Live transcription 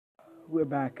We're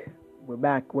back. We're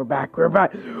back. We're back. We're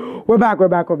back. We're back. We're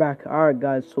back. We're back. Alright,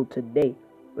 guys. So today,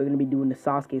 we're going to be doing the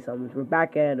Sasuke summons. We're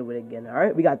back at it again.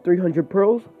 Alright, we got 300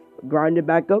 pearls. Grind it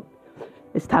back up.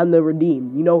 It's time to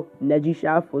redeem. You know, Neji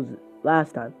shaft was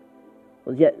last time.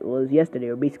 Was yesterday,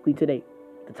 or basically today.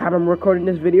 The time I'm recording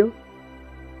this video,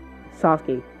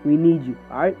 Sasuke, we need you.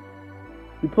 Alright?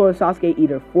 We pull in Sasuke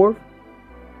either 4th,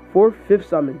 5th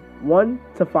summon. 1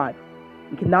 to 5.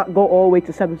 We cannot go all the way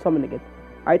to 7th summon again.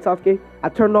 Alright, Sasuke? I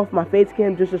turned off my face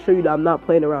cam just to show you that I'm not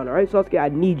playing around. Alright, Sasuke? I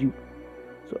need you.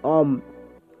 So,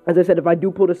 as I said, if I do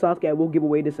pull the Sasuke, I will give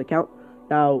away this account.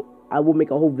 Now, I will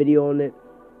make a whole video on it,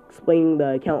 explaining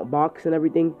the account box and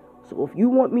everything. So, if you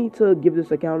want me to give this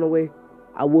account away,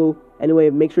 I will. Anyway,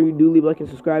 make sure you do leave a like and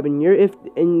subscribe. And if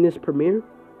in this premiere,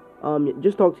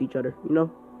 just talk to each other, you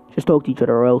know? Just talk to each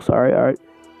other or else. Alright.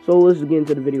 So, let's get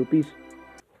into the video. Peace.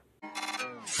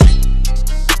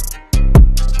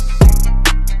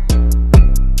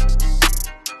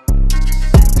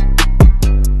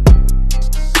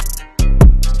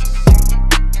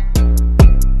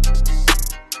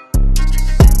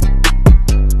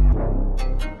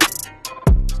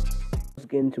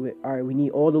 Get into it. Alright, we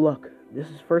need all the luck. This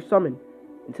is first summon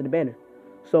into the banner.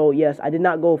 So yes, I did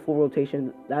not go full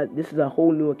rotation. This is a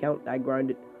whole new account that I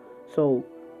grinded. So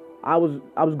I was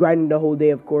grinding the whole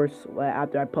day, of course,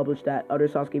 after I published that other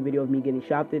Sasuke video of me getting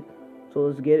shafted. So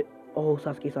let's get it. Oh,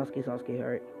 Sasuke.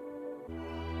 Alright.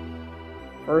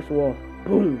 First wall.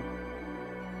 Boom.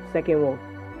 Second wall.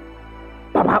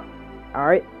 Pop pop.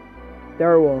 Alright.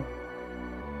 Third wall.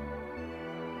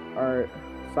 Alright.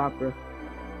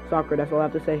 Sakura, that's all I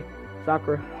have to say.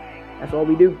 Sakura. That's all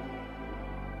we do.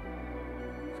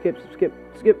 Skip.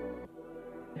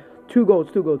 2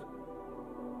 golds.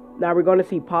 Now we're gonna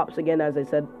see pops again, as I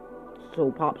said.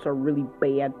 So pops are really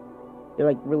bad. They're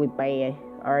like really bad.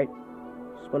 Alright.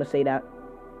 Just wanna say that.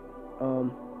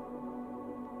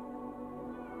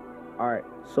 Alright.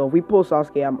 So if we pull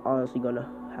Sasuke, I'm honestly gonna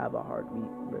have a heartbeat,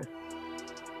 bro.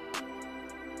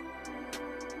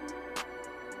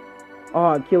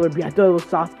 Oh, Killer B. I thought it was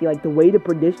Sasuke. Like, the way the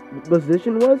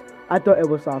position was, I thought it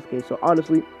was Sasuke. So,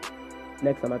 honestly,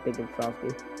 next time I think it's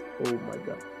Sasuke. Oh, my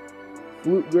God.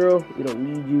 Flute Girl, we don't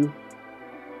need you.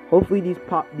 Hopefully, these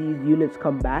units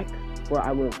come back, or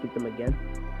I won't get them again.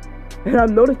 And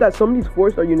I've noticed that some of these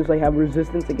 4-star units, like, have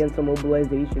resistance against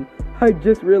immobilization. I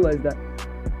just realized that.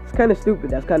 It's kind of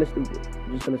stupid. That's kind of stupid.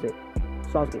 I'm just going to say it.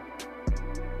 Sasuke.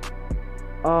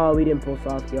 Oh, we didn't pull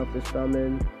Sasuke off this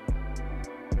summon.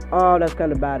 Oh, that's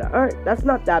kind of bad. Alright, that's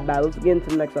not that bad. Let's get into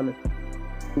the next summon.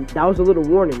 That was a little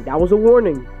warning. That was a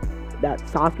warning that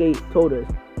Sasuke told us.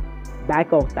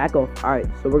 Back off. Alright,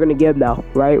 so we're going to give now.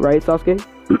 Right, Sasuke?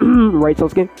 Right,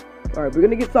 Sasuke? Alright, we're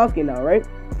going to get Sasuke now, right?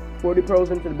 40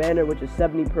 pearls into the banner, which is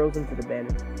 70 pearls into the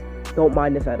banner. Don't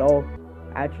mind this at all,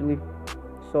 actually.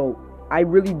 So, I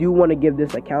really do want to give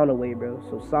this account away, bro.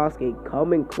 So, Sasuke,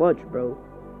 come in clutch, bro.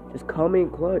 Just come in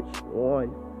clutch.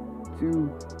 1, 2,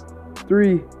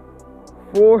 3,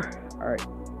 4. Alright.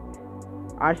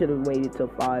 I should have waited till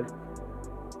 5.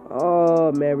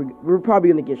 Oh man, we're probably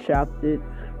gonna get shafted.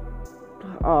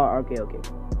 Oh, okay.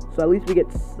 So at least we get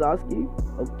Sasuke.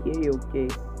 Okay.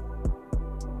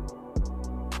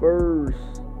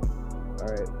 First.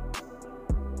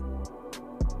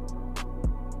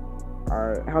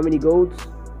 Alright. How many golds?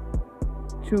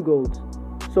 2 golds.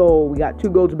 So we got 2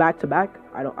 golds back to back.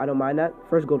 I don't mind that.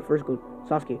 First gold.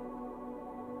 Sasuke.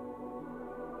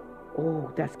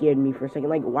 Oh, that scared me for a second.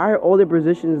 Like, why are all the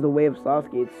positions the way of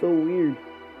Sasuke? It's so weird.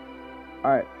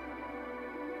 Alright.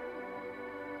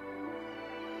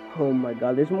 Oh my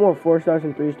god. There's more 4 stars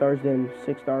and 3 stars than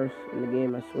 6 stars in the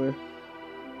game, I swear.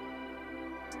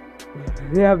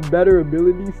 They have better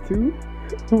abilities too?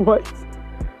 What?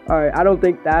 Alright, I don't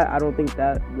think that,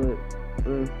 but...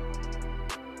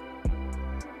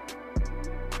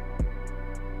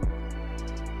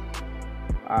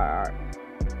 Alright.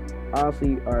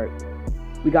 Honestly, alright.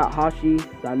 We got Hashi,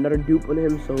 got another dupe on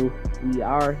him, so we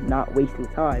are not wasting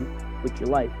time with your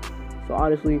life. So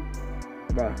honestly,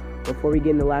 bruh, before we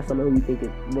get in the last summon, who you think is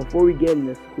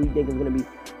gonna be? I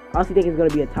honestly think it's gonna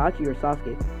be Itachi or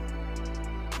Sasuke.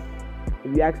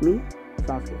 If you ask me,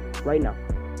 Sasuke. Right now.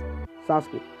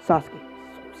 Sasuke.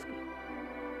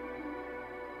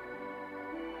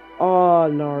 Oh,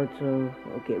 Naruto.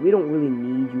 Okay, we don't really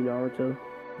need you, Naruto.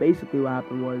 Basically what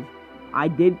happened was, I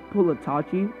did pull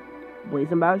Itachi,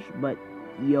 Blaze and Bash, but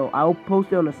yo, I'll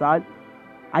post it on the side.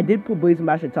 I did pull Blaze and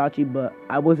Bash Itachi, but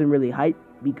I wasn't really hyped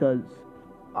because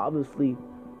obviously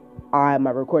my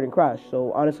recording crashed.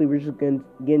 So honestly, we're just gonna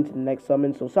get into the next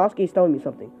summon. So Sasuke's telling me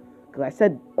something. Because I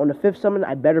said on the 5th summon,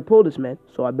 I better pull this man.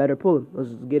 So I better pull him. Let's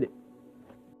just get it.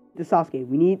 the Sasuke.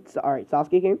 We need. All right,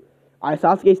 Sasuke came. All right,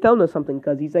 Sasuke's telling us something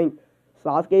because he's saying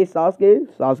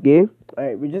Sasuke. All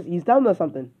right, he's telling us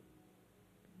something.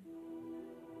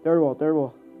 Third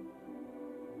wall.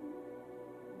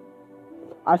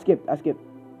 I skipped.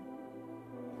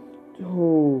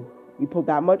 Oh, we pulled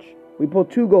that much? We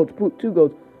pulled 2 golds.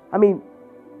 I mean,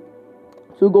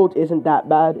 2 golds isn't that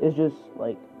bad. It's just,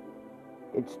 like,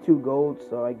 it's 2 golds,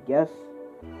 so I guess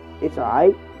it's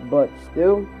alright. But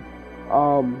still,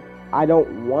 I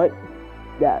don't want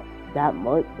that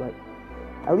much. But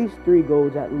at least 3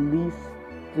 golds at least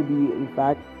to be, in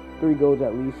fact, 3 golds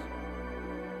at least.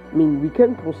 I mean, we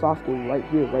couldn't pull Sasuke right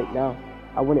here, right now.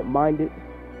 I wouldn't mind it.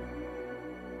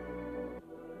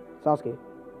 Sasuke.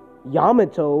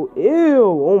 Yamato? Ew!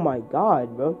 Oh my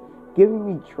god, bro. Giving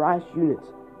me trash units.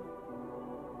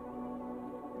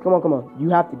 Come on. You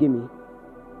have to give me.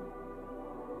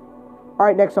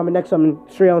 Alright, next summon.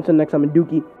 Straight on to the next summon.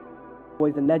 Dookie.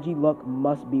 Boys, the Neji luck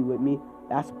must be with me.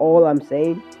 That's all I'm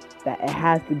saying. That it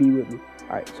has to be with me.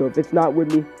 Alright, so if it's not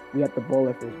with me, we have to ball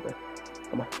it first, bro.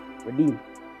 Come on. Redeem.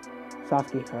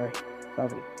 Sasuke. Alright.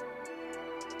 Sasuke.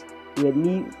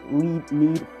 We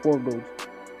need 4 golds.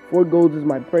 4 golds is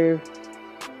my prayer.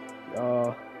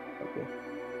 Okay.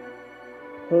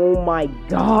 Oh my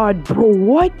god, bro,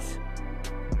 what?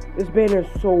 This banner's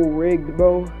so rigged,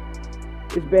 bro.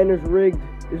 This banner's rigged.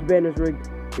 This banner's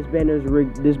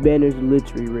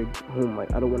literally rigged. Oh my,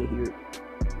 I don't want to hear it.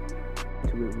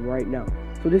 To it right now.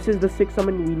 So this is the 6th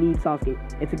summon we need Sasuke.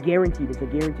 It's a guaranteed.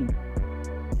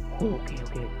 Oh,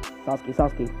 okay.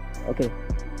 Sasuke. Okay.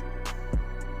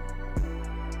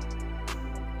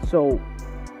 So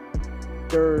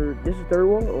this is 3rd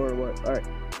wall or what? Alright.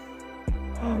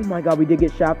 Oh my god, we did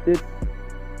get shafted.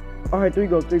 Alright, 3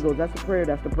 golds. That's the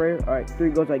prayer. Alright, 3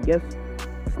 golds, I guess.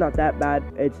 It's not that bad.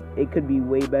 It could be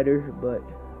way better, but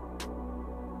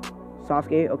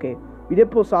Sasuke, okay. We did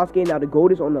pull Sasuke. Now the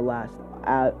gold is on the last.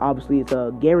 Obviously it's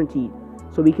a guaranteed.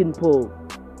 So we can pull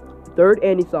 3rd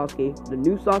anti-Sasuke, the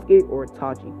new Sasuke, or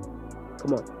Itachi.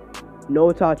 Come on. No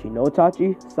Itachi.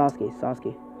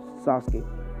 Sasuke.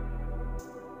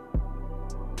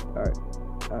 Alright.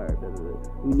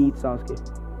 We need Sasuke.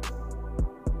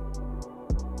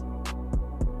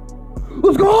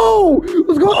 Let's go! The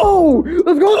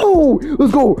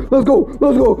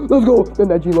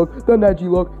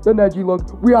Neji look.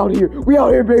 We out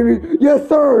here, baby. Yes,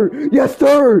 sir.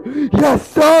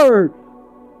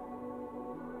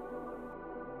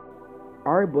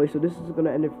 Alright, boys, so this is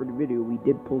gonna end it for the video. We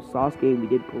did pull Sasuke, we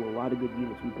did pull a lot of good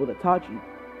units. We pulled Itachi.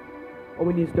 All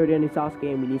we need is 30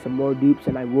 anti-Sasuke, and we need some more dupes,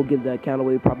 and I will give the account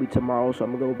away probably tomorrow, so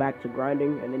I'm gonna go back to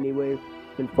grinding. And anyway,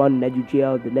 it's been fun. Neji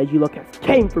Uchiha, the Neji look has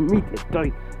came from me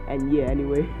today. And yeah,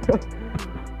 anyway,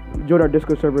 join our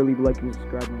Discord server, leave a like and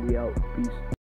subscribe, and we out. Peace.